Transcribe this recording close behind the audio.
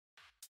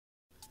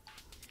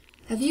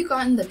Have you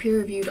gotten the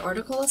peer-reviewed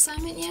article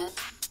assignment yet?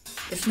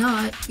 If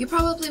not, you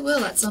probably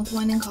will at some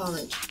point in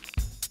college.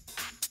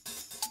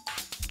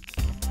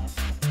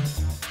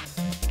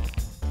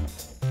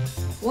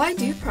 Why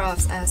do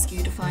profs ask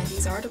you to find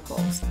these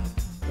articles?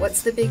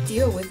 What's the big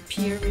deal with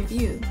peer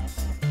review?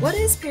 What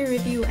is peer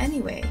review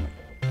anyway?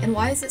 And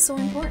why is it so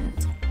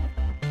important?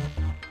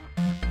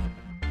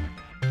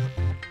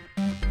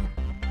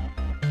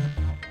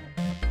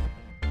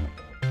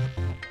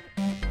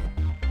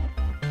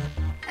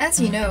 As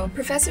you know,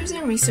 professors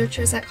and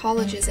researchers at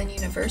colleges and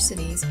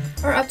universities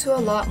are up to a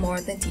lot more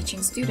than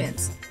teaching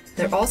students.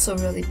 They're also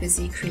really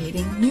busy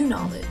creating new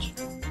knowledge.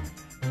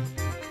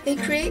 They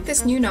create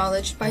this new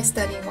knowledge by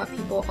studying what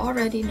people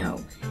already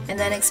know and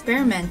then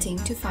experimenting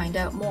to find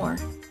out more.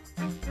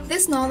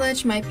 This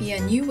knowledge might be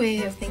a new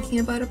way of thinking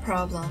about a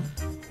problem,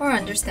 or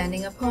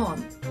understanding a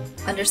poem,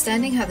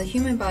 understanding how the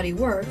human body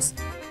works,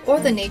 or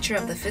the nature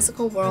of the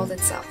physical world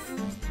itself.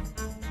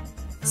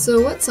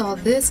 So what's all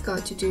this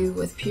got to do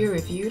with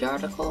peer-reviewed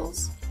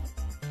articles?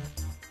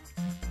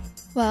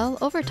 Well,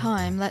 over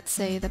time, let's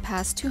say the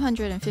past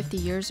 250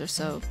 years or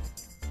so,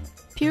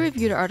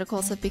 peer-reviewed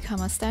articles have become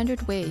a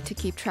standard way to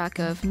keep track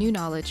of new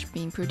knowledge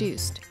being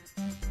produced.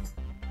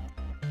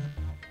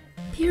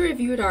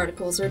 Peer-reviewed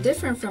articles are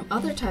different from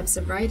other types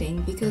of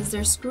writing because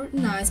they're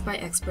scrutinized by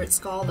expert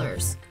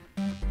scholars.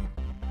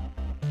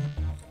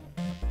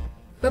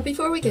 But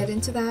before we get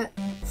into that,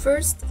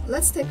 first,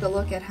 let's take a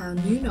look at how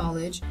new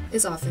knowledge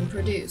is often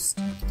produced.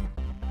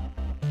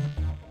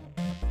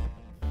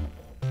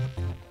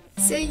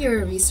 Say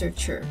you're a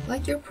researcher,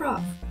 like your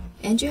prof,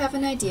 and you have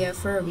an idea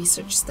for a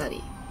research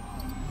study.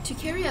 To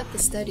carry out the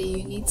study,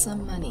 you need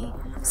some money,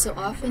 so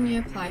often you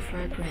apply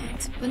for a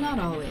grant, but not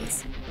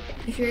always.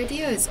 If your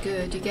idea is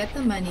good, you get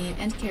the money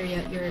and carry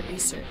out your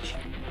research.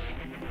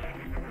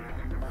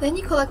 Then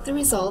you collect the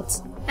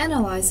results,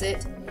 analyze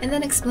it, and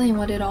then explain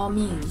what it all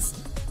means.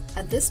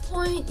 At this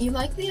point, you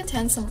likely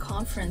attend some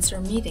conference or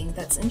meeting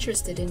that's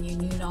interested in your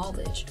new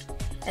knowledge,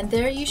 and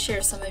there you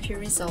share some of your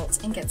results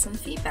and get some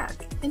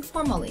feedback,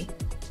 informally.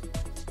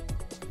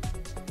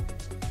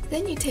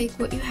 Then you take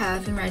what you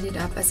have and write it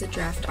up as a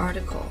draft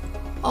article,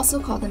 also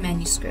called a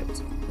manuscript,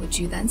 which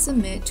you then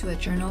submit to a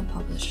journal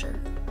publisher.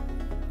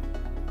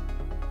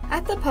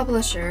 At the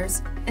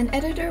publishers, an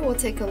editor will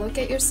take a look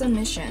at your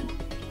submission,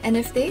 and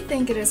if they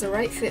think it is a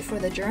right fit for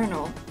the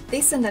journal,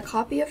 they send a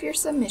copy of your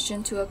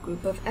submission to a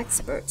group of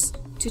experts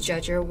to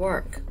judge your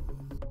work.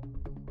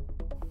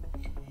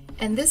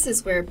 And this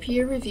is where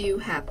peer review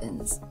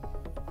happens.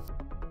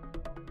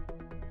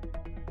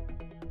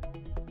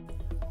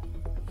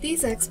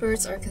 These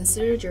experts are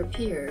considered your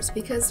peers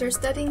because they're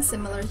studying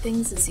similar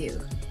things as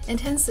you, and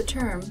hence the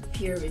term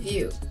peer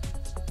review.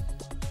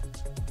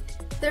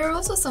 They are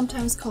also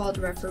sometimes called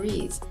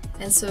referees,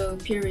 and so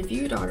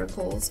peer-reviewed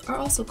articles are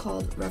also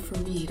called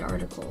refereed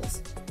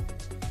articles.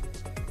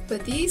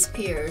 But these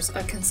peers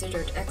are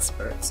considered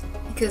experts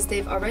because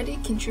they've already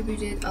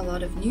contributed a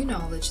lot of new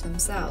knowledge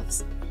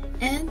themselves,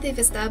 and they've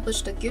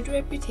established a good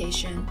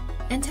reputation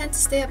and tend to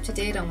stay up to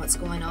date on what's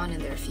going on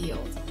in their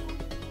field.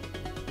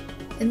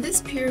 In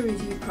this peer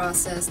review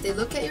process, they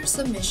look at your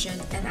submission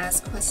and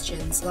ask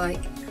questions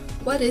like,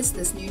 what is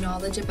this new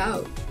knowledge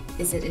about?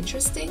 Is it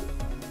interesting?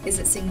 Is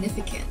it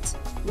significant?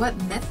 What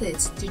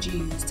methods did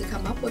you use to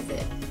come up with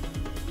it?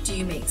 Do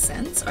you make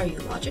sense? Are you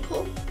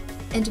logical?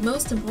 And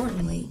most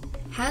importantly,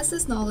 has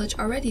this knowledge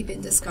already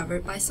been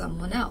discovered by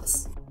someone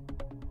else?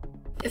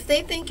 If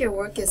they think your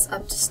work is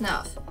up to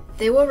snuff,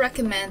 they will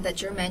recommend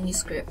that your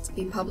manuscript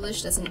be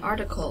published as an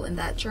article in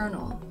that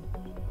journal.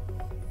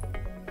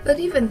 But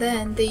even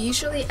then, they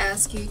usually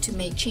ask you to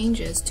make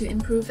changes to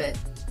improve it.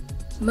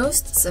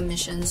 Most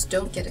submissions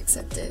don't get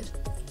accepted.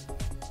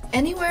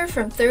 Anywhere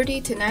from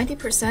 30 to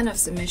 90% of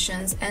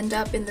submissions end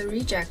up in the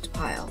reject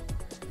pile.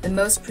 The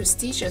most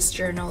prestigious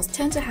journals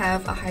tend to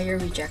have a higher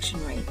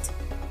rejection rate.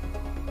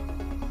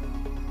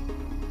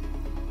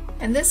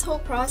 And this whole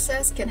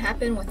process can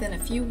happen within a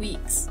few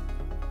weeks,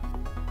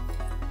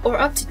 or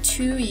up to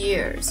 2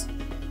 years.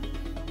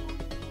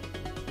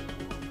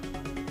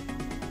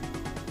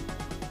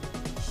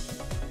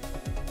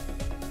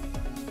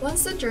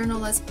 Once the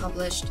journal is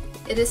published,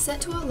 it is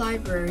sent to a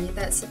library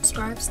that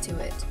subscribes to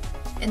it.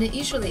 And it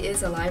usually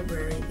is a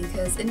library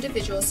because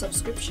individual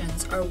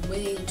subscriptions are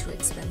way too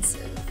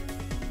expensive.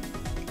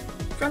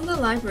 From the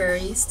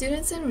library,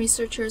 students and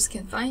researchers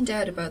can find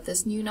out about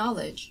this new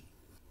knowledge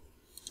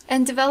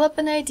and develop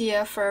an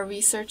idea for a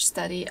research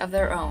study of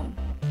their own.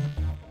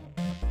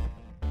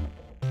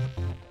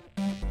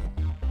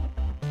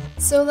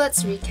 So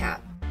let's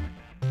recap.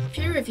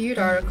 Peer-reviewed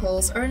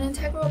articles are an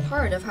integral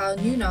part of how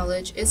new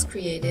knowledge is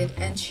created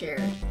and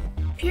shared.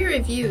 Peer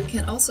review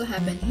can also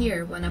happen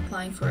here when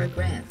applying for a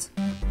grant,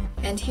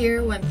 and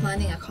here when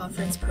planning a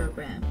conference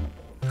program.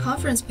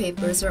 Conference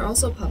papers are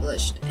also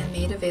published and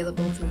made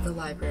available through the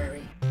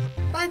library.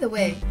 By the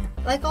way,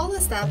 like all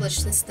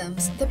established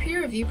systems, the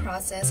peer review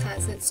process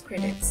has its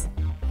critics,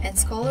 and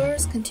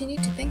scholars continue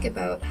to think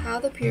about how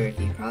the peer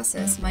review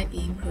process might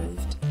be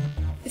improved.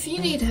 If you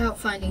need help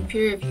finding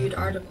peer-reviewed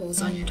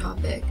articles on your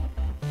topic,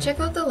 Check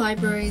out the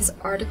library's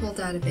article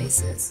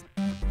databases,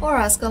 or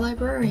ask a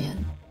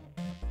librarian.